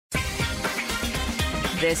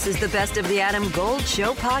This is the Best of the Adam Gold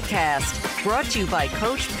Show podcast, brought to you by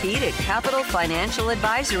Coach Pete at Capital Financial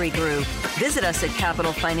Advisory Group. Visit us at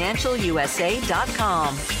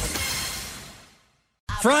capitalfinancialusa.com.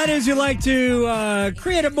 Fridays, you like to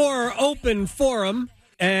create a more open forum,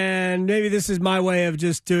 and maybe this is my way of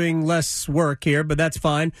just doing less work here, but that's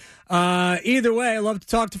fine. Either way, I love to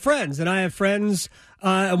talk to friends, and I have friends,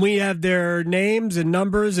 and we have their names and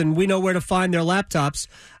numbers, and we know where to find their laptops,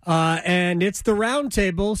 and it's the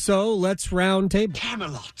Roundtable, so let's Roundtable.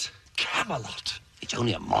 Camelot. It's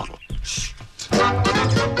only a model.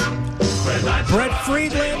 Brett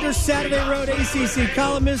Friedlander, Saturday Road ACC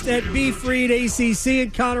columnist at BFriedACC,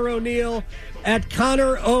 and Conor O'Neill at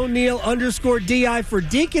Conor O'Neill _DI for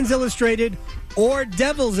Deacons Illustrated or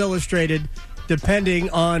Devils Illustrated, depending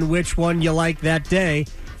on which one you like that day.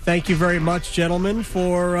 Thank you very much, gentlemen,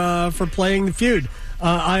 for playing the feud.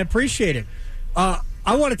 I appreciate it.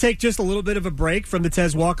 I want to take just a little bit of a break from the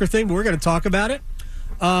Tez Walker thing. We're going to talk about it.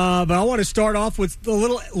 But I want to start off with a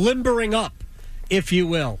little limbering up, if you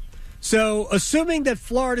will. So, assuming that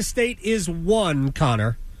Florida State is 1,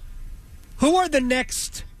 Conor, who are the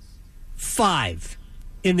next 5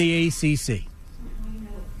 in the ACC?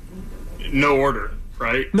 No order,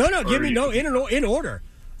 right? No, give me in order.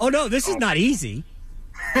 Oh, no, this is not easy.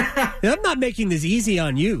 I'm not making this easy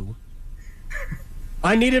on you.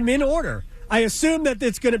 I need them in order. I assume that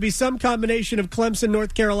it's going to be some combination of Clemson,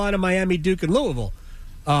 North Carolina, Miami, Duke, and Louisville.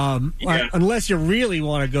 Unless you really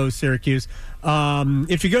want to go Syracuse.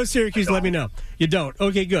 If you go Syracuse, let me know. You don't.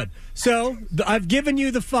 Okay, good. So I've given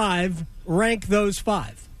you the 5. Rank those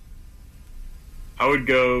 5. I would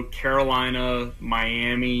go Carolina,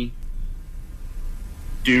 Miami,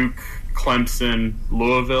 Duke, Clemson,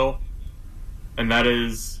 Louisville. And that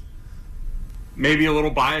is maybe a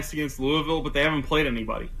little biased against Louisville, but they haven't played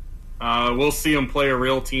anybody. We'll see them play a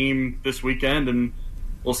real team this weekend, and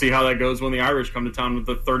we'll see how that goes when the Irish come to town with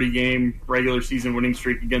a 30-game regular season winning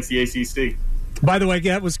streak against the ACC. By the way,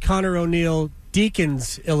 that was Conor O'Neill,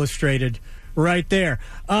 Deacons Illustrated, right there.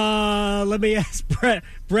 Let me ask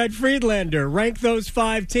Brett Friedlander, rank those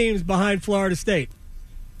 5 teams behind Florida State.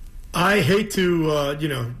 I hate to,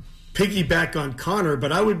 piggyback on Conor,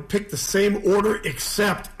 but I would pick the same order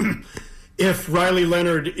except if Riley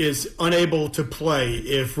Leonard is unable to play.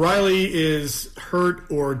 If Riley is hurt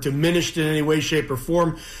or diminished in any way, shape, or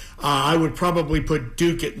form, I would probably put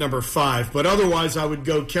Duke at number 5. But otherwise, I would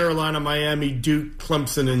go Carolina, Miami, Duke,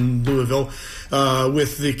 Clemson, and Louisville,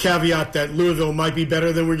 with the caveat that Louisville might be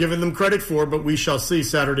better than we're giving them credit for, but we shall see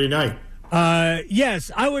Saturday night. Yes,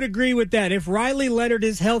 I would agree with that. If Riley Leonard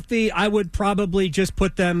is healthy, I would probably just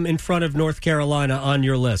put them in front of North Carolina on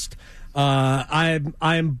your list. I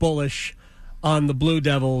am bullish on the Blue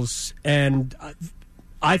Devils, and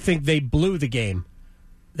I think they blew the game.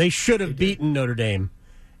 They should have beaten Notre Dame.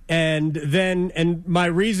 And my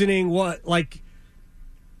reasoning was,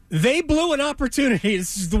 they blew an opportunity.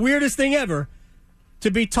 This is the weirdest thing ever, to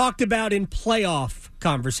be talked about in playoff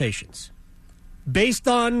conversations. Based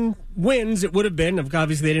on wins, it would have been.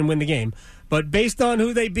 Obviously, they didn't win the game. But based on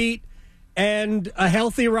who they beat and a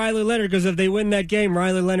healthy Riley Leonard, because if they win that game,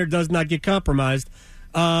 Riley Leonard does not get compromised.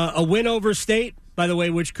 A win over State, by the way,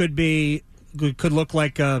 which could look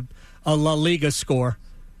like a La Liga score.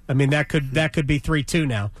 I mean, that could be 3-2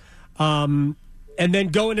 now. And then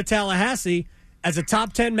go into Tallahassee as a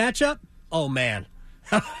top 10 matchup. Oh man,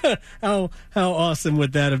 how awesome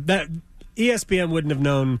would that have? That ESPN wouldn't have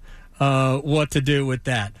known what to do with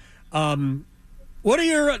that. What are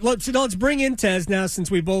your? Let's bring in Tez now,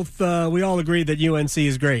 since we all agree that UNC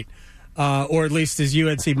is great, or at least as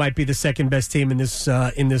UNC might be the second best team in this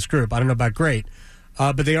group. I don't know about great,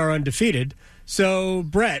 but they are undefeated. So,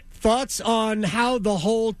 Brett, thoughts on how the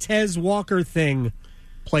whole Tez Walker thing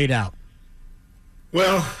played out?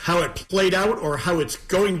 Well, how it played out, or how it's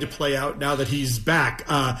going to play out now that he's back.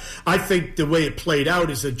 I think the way it played out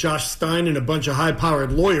is that Josh Stein and a bunch of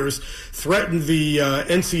high-powered lawyers threatened the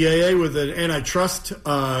NCAA with an antitrust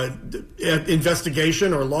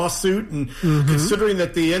investigation or lawsuit. And considering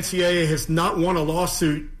that the NCAA has not won a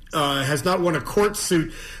lawsuit, has not won a court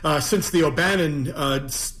suit since the O'Bannon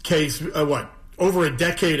case, over a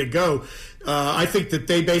decade ago, I think that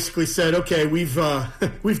they basically said, "Okay, we've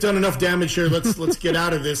done enough damage here. Let's get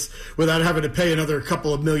out of this without having to pay another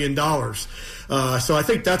couple of $1 million." So I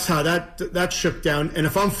think that's how that shook down. And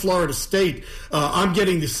if I'm Florida State, I'm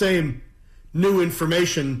getting the same new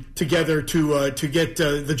information together to get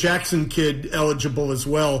the Jackson kid eligible as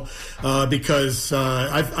well, because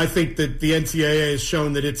I think that the NCAA has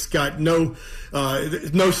shown that it's got no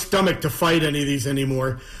stomach to fight any of these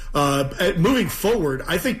anymore. Moving forward,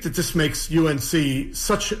 I think that this makes UNC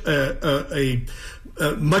such a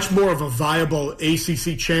much more of a viable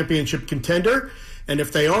ACC championship contender. And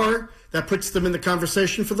if they are, that puts them in the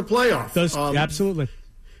conversation for the playoff. Absolutely.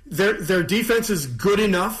 Their defense is good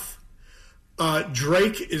enough.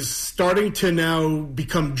 Drake is starting to now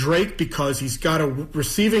become Drake because he's got a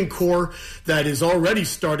receiving core that is already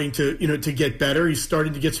starting to get better. He's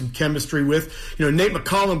starting to get some chemistry with, Nate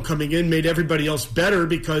McCollum coming in made everybody else better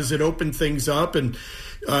because it opened things up, and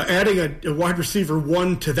adding a wide receiver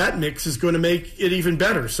one to that mix is going to make it even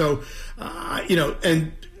better. So,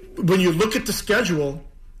 and when you look at the schedule,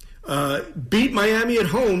 beat Miami at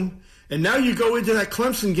home, and now you go into that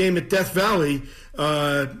Clemson game at Death Valley.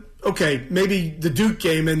 Okay, maybe the Duke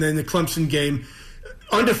game and then the Clemson game,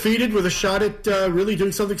 undefeated with a shot at really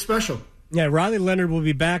doing something special. Yeah, Riley Leonard will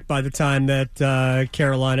be back by the time that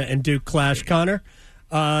Carolina and Duke clash. Conor,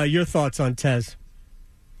 your thoughts on Tez?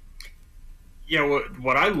 Yeah,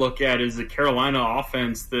 what I look at is a Carolina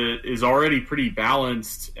offense that is already pretty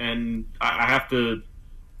balanced, and I have to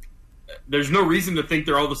 – there's no reason to think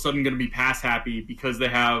they're all of a sudden going to be pass happy because they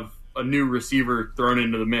have a new receiver thrown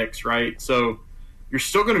into the mix, right? So – you're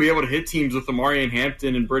still going to be able to hit teams with Amarian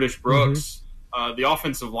Hampton and British Brooks. Mm-hmm. The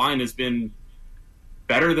offensive line has been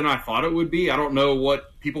better than I thought it would be. I don't know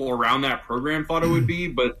what people around that program thought it would be,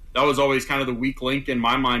 but that was always kind of the weak link in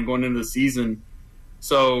my mind going into the season.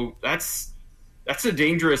 So that's a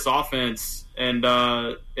dangerous offense, and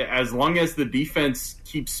as long as the defense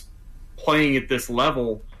keeps playing at this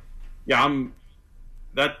level,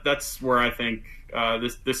 that's where I think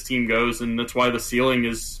this team goes, and that's why the ceiling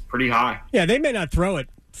is pretty high. Yeah, they may not throw it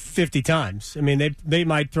 50 times. I mean, they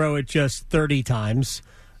might throw it just 30 times,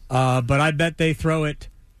 but I bet they throw it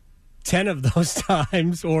 10 of those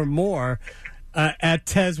times or more at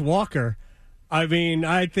Tez Walker. I mean,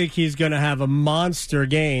 I think he's going to have a monster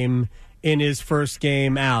game in his first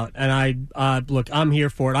game out, and look, I'm here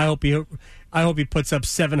for it. I hope he puts up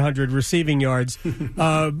 700 receiving yards.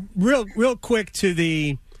 Real quick to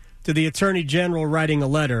the Attorney General writing a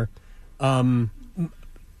letter.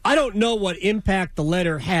 I don't know what impact the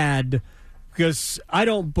letter had because I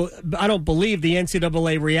don't believe the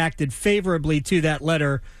NCAA reacted favorably to that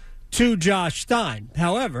letter to Josh Stein.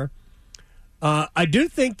 However, I do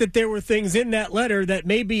think that there were things in that letter that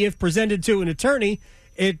maybe if presented to an attorney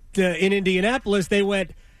in Indianapolis, they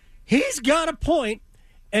went, he's got a point,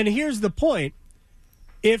 and here's the point.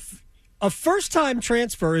 If a first-time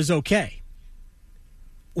transfer is okay,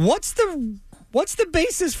 what's the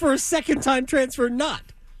basis for a second-time transfer not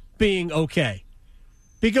being okay?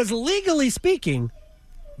 Because legally speaking,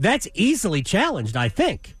 that's easily challenged, I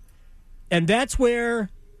think. And that's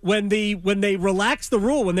where when they relaxed the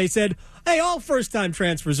rule, when they said, hey, all first-time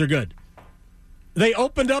transfers are good, they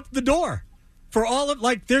opened up the door for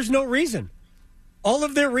there's no reason. All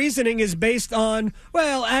of their reasoning is based on,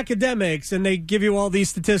 academics, and they give you all these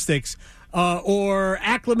statistics, or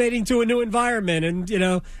acclimating to a new environment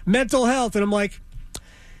and, mental health. And I'm like,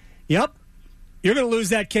 yep, you're going to lose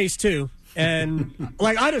that case too. And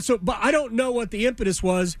I don't know what the impetus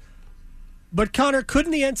was, but Conor,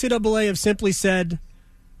 couldn't the NCAA have simply said,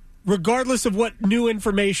 regardless of what new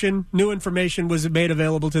information was made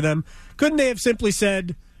available to them, couldn't they have simply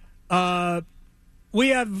said, we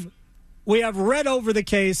have read over the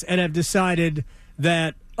case and have decided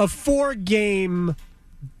that a 4-game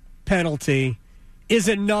penalty is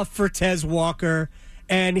enough for Tez Walker,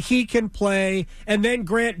 and he can play, and then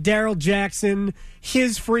grant Darrell Jackson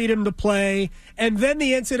his freedom to play, and then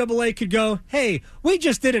the NCAA could go, hey, we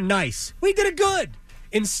just did it nice. We did it good.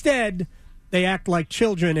 Instead, they act like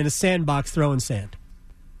children in a sandbox throwing sand.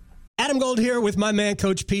 Adam Gold here with my man,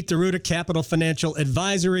 Coach Pete DeRuta, Capital Financial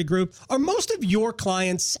Advisory Group. Are most of your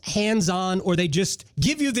clients hands-on, or they just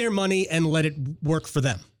give you their money and let it work for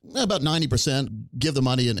them? About 90% give the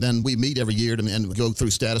money, and then we meet every year and go through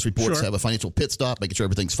status reports, Sure. have a financial pit stop, making sure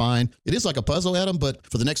everything's fine. It is like a puzzle, Adam, but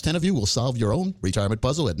for the next 10 of you, we'll solve your own retirement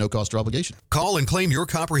puzzle at no cost or obligation. Call and claim your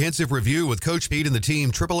comprehensive review with Coach Pete and the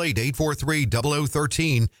team,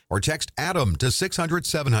 888-843-0013, or text ADAM to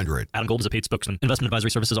 600-700. Adam Gold is a paid spokesman. Investment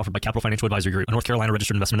advisory services offered by Capital Financial Advisory Group, a North Carolina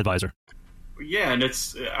registered investment advisor. Yeah, and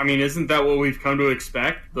isn't that what we've come to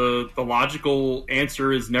expect? The logical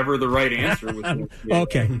answer is never the right answer.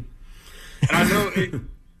 Okay. And I know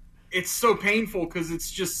it's so painful because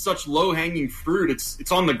it's just such low-hanging fruit.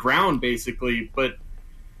 It's on the ground, basically, but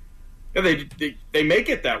yeah, they make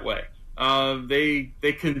it that way. They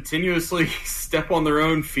continuously step on their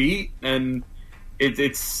own feet, and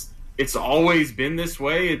it's always been this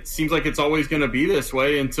way. It seems like it's always going to be this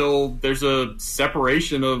way until there's a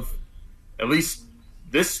separation of at least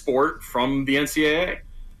this sport from the NCAA.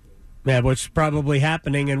 Yeah, which is probably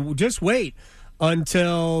happening, and just wait.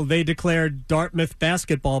 until they declared Dartmouth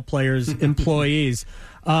basketball players employees.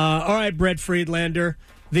 All right, Brett Friedlander,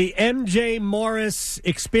 the MJ Morris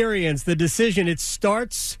experience, the decision, it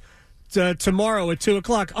starts tomorrow at 2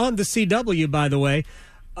 o'clock on the CW, by the way.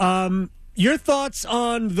 Your thoughts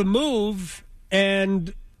on the move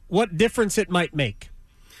and what difference it might make?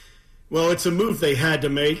 Well, it's a move they had to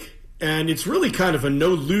make, and it's really kind of a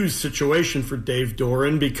no-lose situation for Dave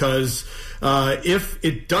Doran because if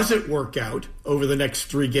it doesn't work out over the next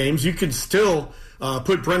 3 games, you could still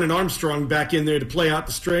put Brennan Armstrong back in there to play out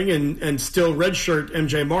the string and still redshirt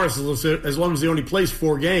MJ Morris as long as he only plays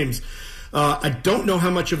 4 games. I don't know how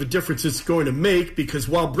much of a difference it's going to make because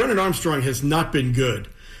while Brennan Armstrong has not been good,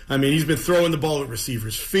 I mean, he's been throwing the ball at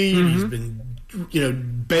receivers' feet. Mm-hmm. He's been,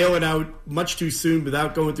 bailing out much too soon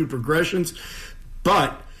without going through progressions.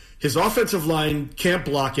 But his offensive line can't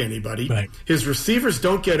block anybody. Right. His receivers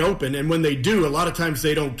don't get open, and when they do, a lot of times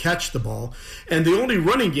they don't catch the ball. And the only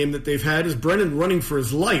running game that they've had is Brennan running for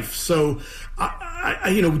his life. So,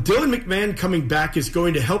 Dylan McMahon coming back is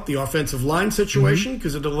going to help the offensive line situation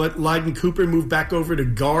because it'll let Lyden Cooper move back over to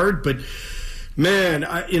guard. But, man,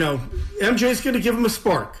 MJ's going to give him a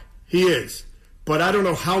spark. He is. But I don't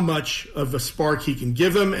know how much of a spark he can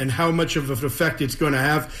give him and how much of an effect it's going to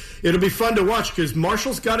have. It'll be fun to watch because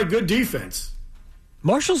Marshall's got a good defense.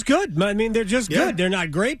 Marshall's good. I mean, they're just good. They're not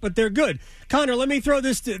great, but they're good. Conor, let me throw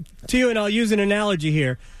this to you, and I'll use an analogy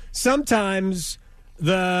here. Sometimes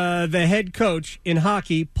the head coach in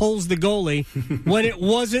hockey pulls the goalie when it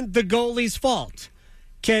wasn't the goalie's fault.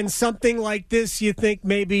 Can something like this, you think,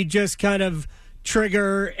 maybe just kind of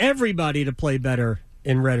trigger everybody to play better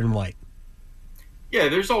in red and white? Yeah,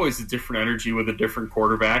 there's always a different energy with a different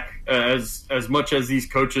quarterback. As much as these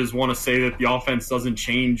coaches want to say that the offense doesn't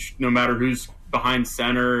change no matter who's behind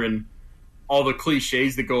center and all the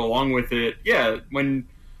cliches that go along with it, yeah, when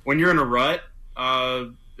you're in a rut,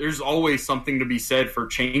 there's always something to be said for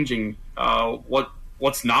changing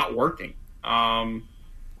what's not working.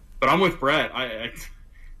 But I'm with Brett. I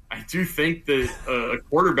do think that a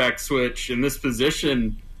quarterback switch in this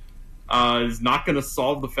position is not going to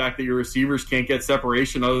solve the fact that your receivers can't get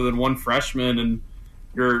separation other than one freshman and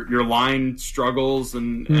your line struggles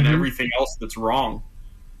and everything else that's wrong.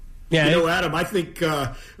 Yeah, Adam, I think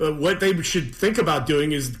what they should think about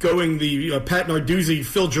doing is going the Pat Narduzzi,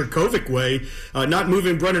 Phil Jerkovic way, not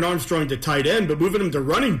moving Brennan Armstrong to tight end, but moving him to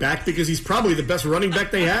running back because he's probably the best running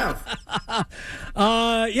back they have.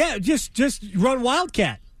 Just run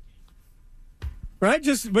Wildcat. Right,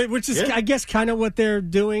 which is I guess kind of what they're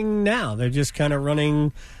doing now. They're just kind of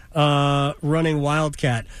running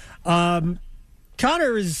Wildcat. Conor,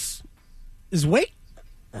 is Wake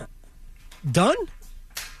done?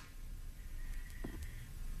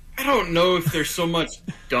 I don't know if there's so much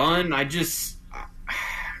done. Is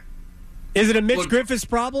it a Mitch Griffiths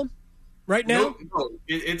problem right now? No,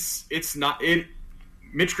 it's not.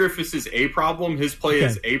 Mitch Griffiths is a problem. His play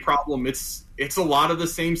is a problem. It's a lot of the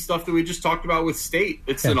same stuff that we just talked about with State.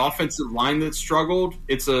 It's an offensive line that struggled.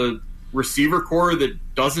 It's a receiver core that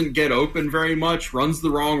doesn't get open very much, runs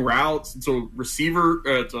the wrong routes. It's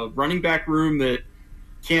a running back room that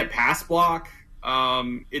can't pass block.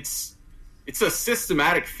 It's a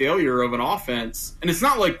systematic failure of an offense, and it's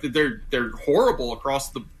not like that they're horrible across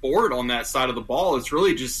the board on that side of the ball. It's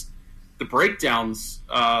really just the breakdowns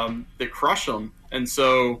that crush them. And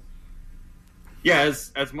so, yeah,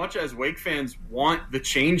 as much as Wake fans want the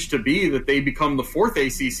change to be that they become the 4th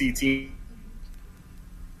ACC team.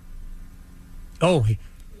 Oh,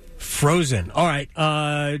 frozen. All right.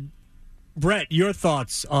 Brett, your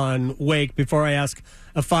thoughts on Wake before I ask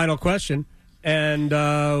a final question. And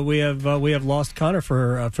we have lost Conor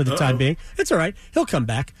for the time being. It's all right. He'll come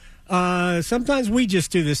back. Sometimes we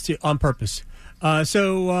just do this on purpose.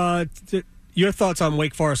 So your thoughts on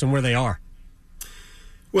Wake Forest and where they are?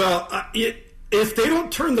 Well, if they don't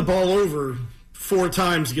turn the ball over 4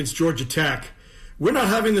 times against Georgia Tech, we're not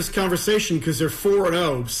having this conversation because they're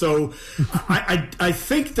 4-0. So I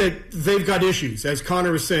think that they've got issues, as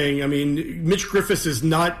Conor was saying. I mean, Mitch Griffiths is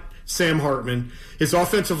not Sam Hartman. His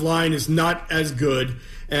offensive line is not as good,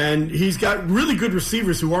 and he's got really good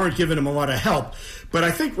receivers who aren't giving him a lot of help. But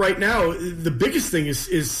I think right now the biggest thing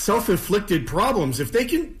is self-inflicted problems. If they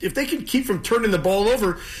can keep from turning the ball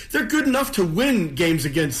over, they're good enough to win games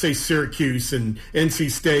against, say, Syracuse and NC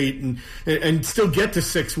State and still get to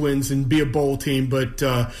 6 wins and be a bowl team. But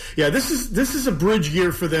this is a bridge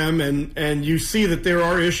year for them, and you see that there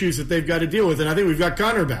are issues that they've got to deal with. And I think we've got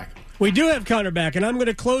Conor back. We do have Conor back, and I'm going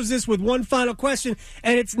to close this with one final question,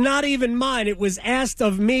 and it's not even mine. It was asked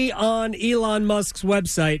of me on Elon Musk's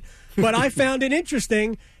website, but I found it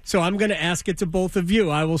interesting, so I'm going to ask it to both of you.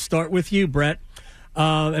 I will start with you, Brett.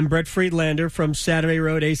 and Brett Friedlander from Saturday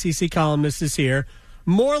Road, ACC columnist, is here.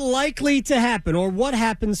 More likely to happen, or what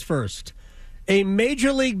happens first? A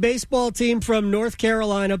Major League Baseball team from North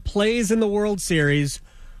Carolina plays in the World Series,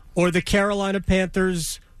 or the Carolina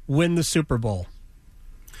Panthers win the Super Bowl?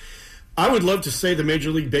 I would love to say the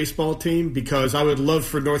Major League Baseball team because I would love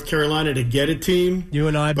for North Carolina to get a team. You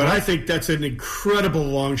and I But both. I think that's an incredible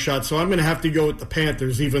long shot, so I'm going to have to go with the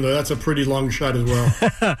Panthers, even though that's a pretty long shot as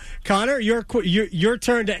well. Connor, your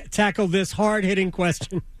turn to tackle this hard-hitting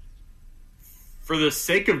question. For the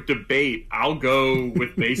sake of debate, I'll go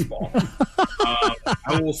with baseball.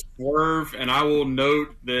 I will swerve, and I will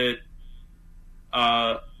note that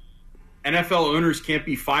NFL owners can't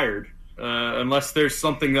be fired unless there's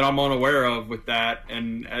something that I'm unaware of with that.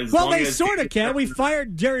 And They sort of can. We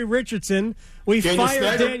fired Jerry Richardson. We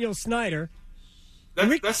fired Daniel Snyder.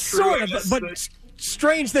 That's true. Sort of, but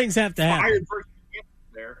strange things have to happen. Fired versus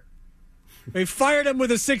there. They fired him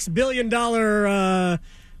with a $6 billion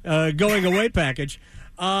going away package.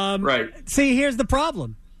 Right. See, here's the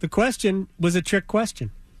problem. The question was a trick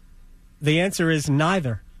question. The answer is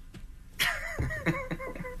neither.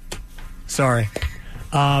 Sorry.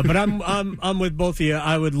 But I'm with both of you.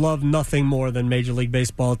 I would love nothing more than Major League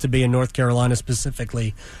Baseball to be in North Carolina,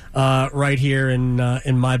 specifically right here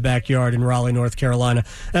in my backyard in Raleigh, North Carolina.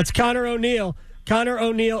 That's Conor O'Neill. Conor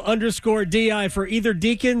O'Neill _DI for either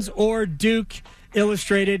Deacons or Duke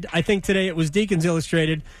Illustrated. I think today it was Deacons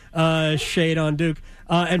Illustrated. Shade on Duke.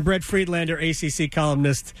 And Brett Friedlander, ACC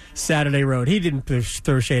columnist, Saturday Road. He didn't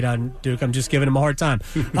throw shade on Duke. I'm just giving him a hard time.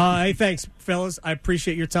 Hey, thanks, fellas. I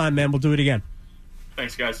appreciate your time, man. We'll do it again.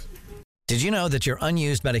 Thanks, guys. Did you know that your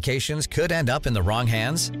unused medications could end up in the wrong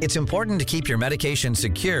hands? It's important to keep your medication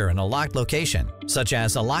secure in a locked location, such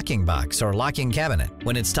as a locking box or locking cabinet.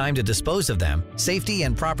 When it's time to dispose of them, safely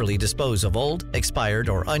and properly dispose of old, expired,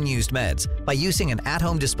 or unused meds by using an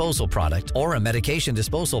at-home disposal product or a medication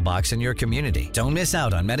disposal box in your community. Don't miss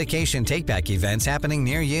out on medication take-back events happening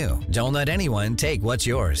near you. Don't let anyone take what's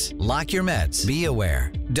yours. Lock your meds. Be aware.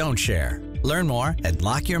 Don't share. Learn more at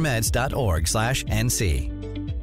lockyourmeds.org/NC.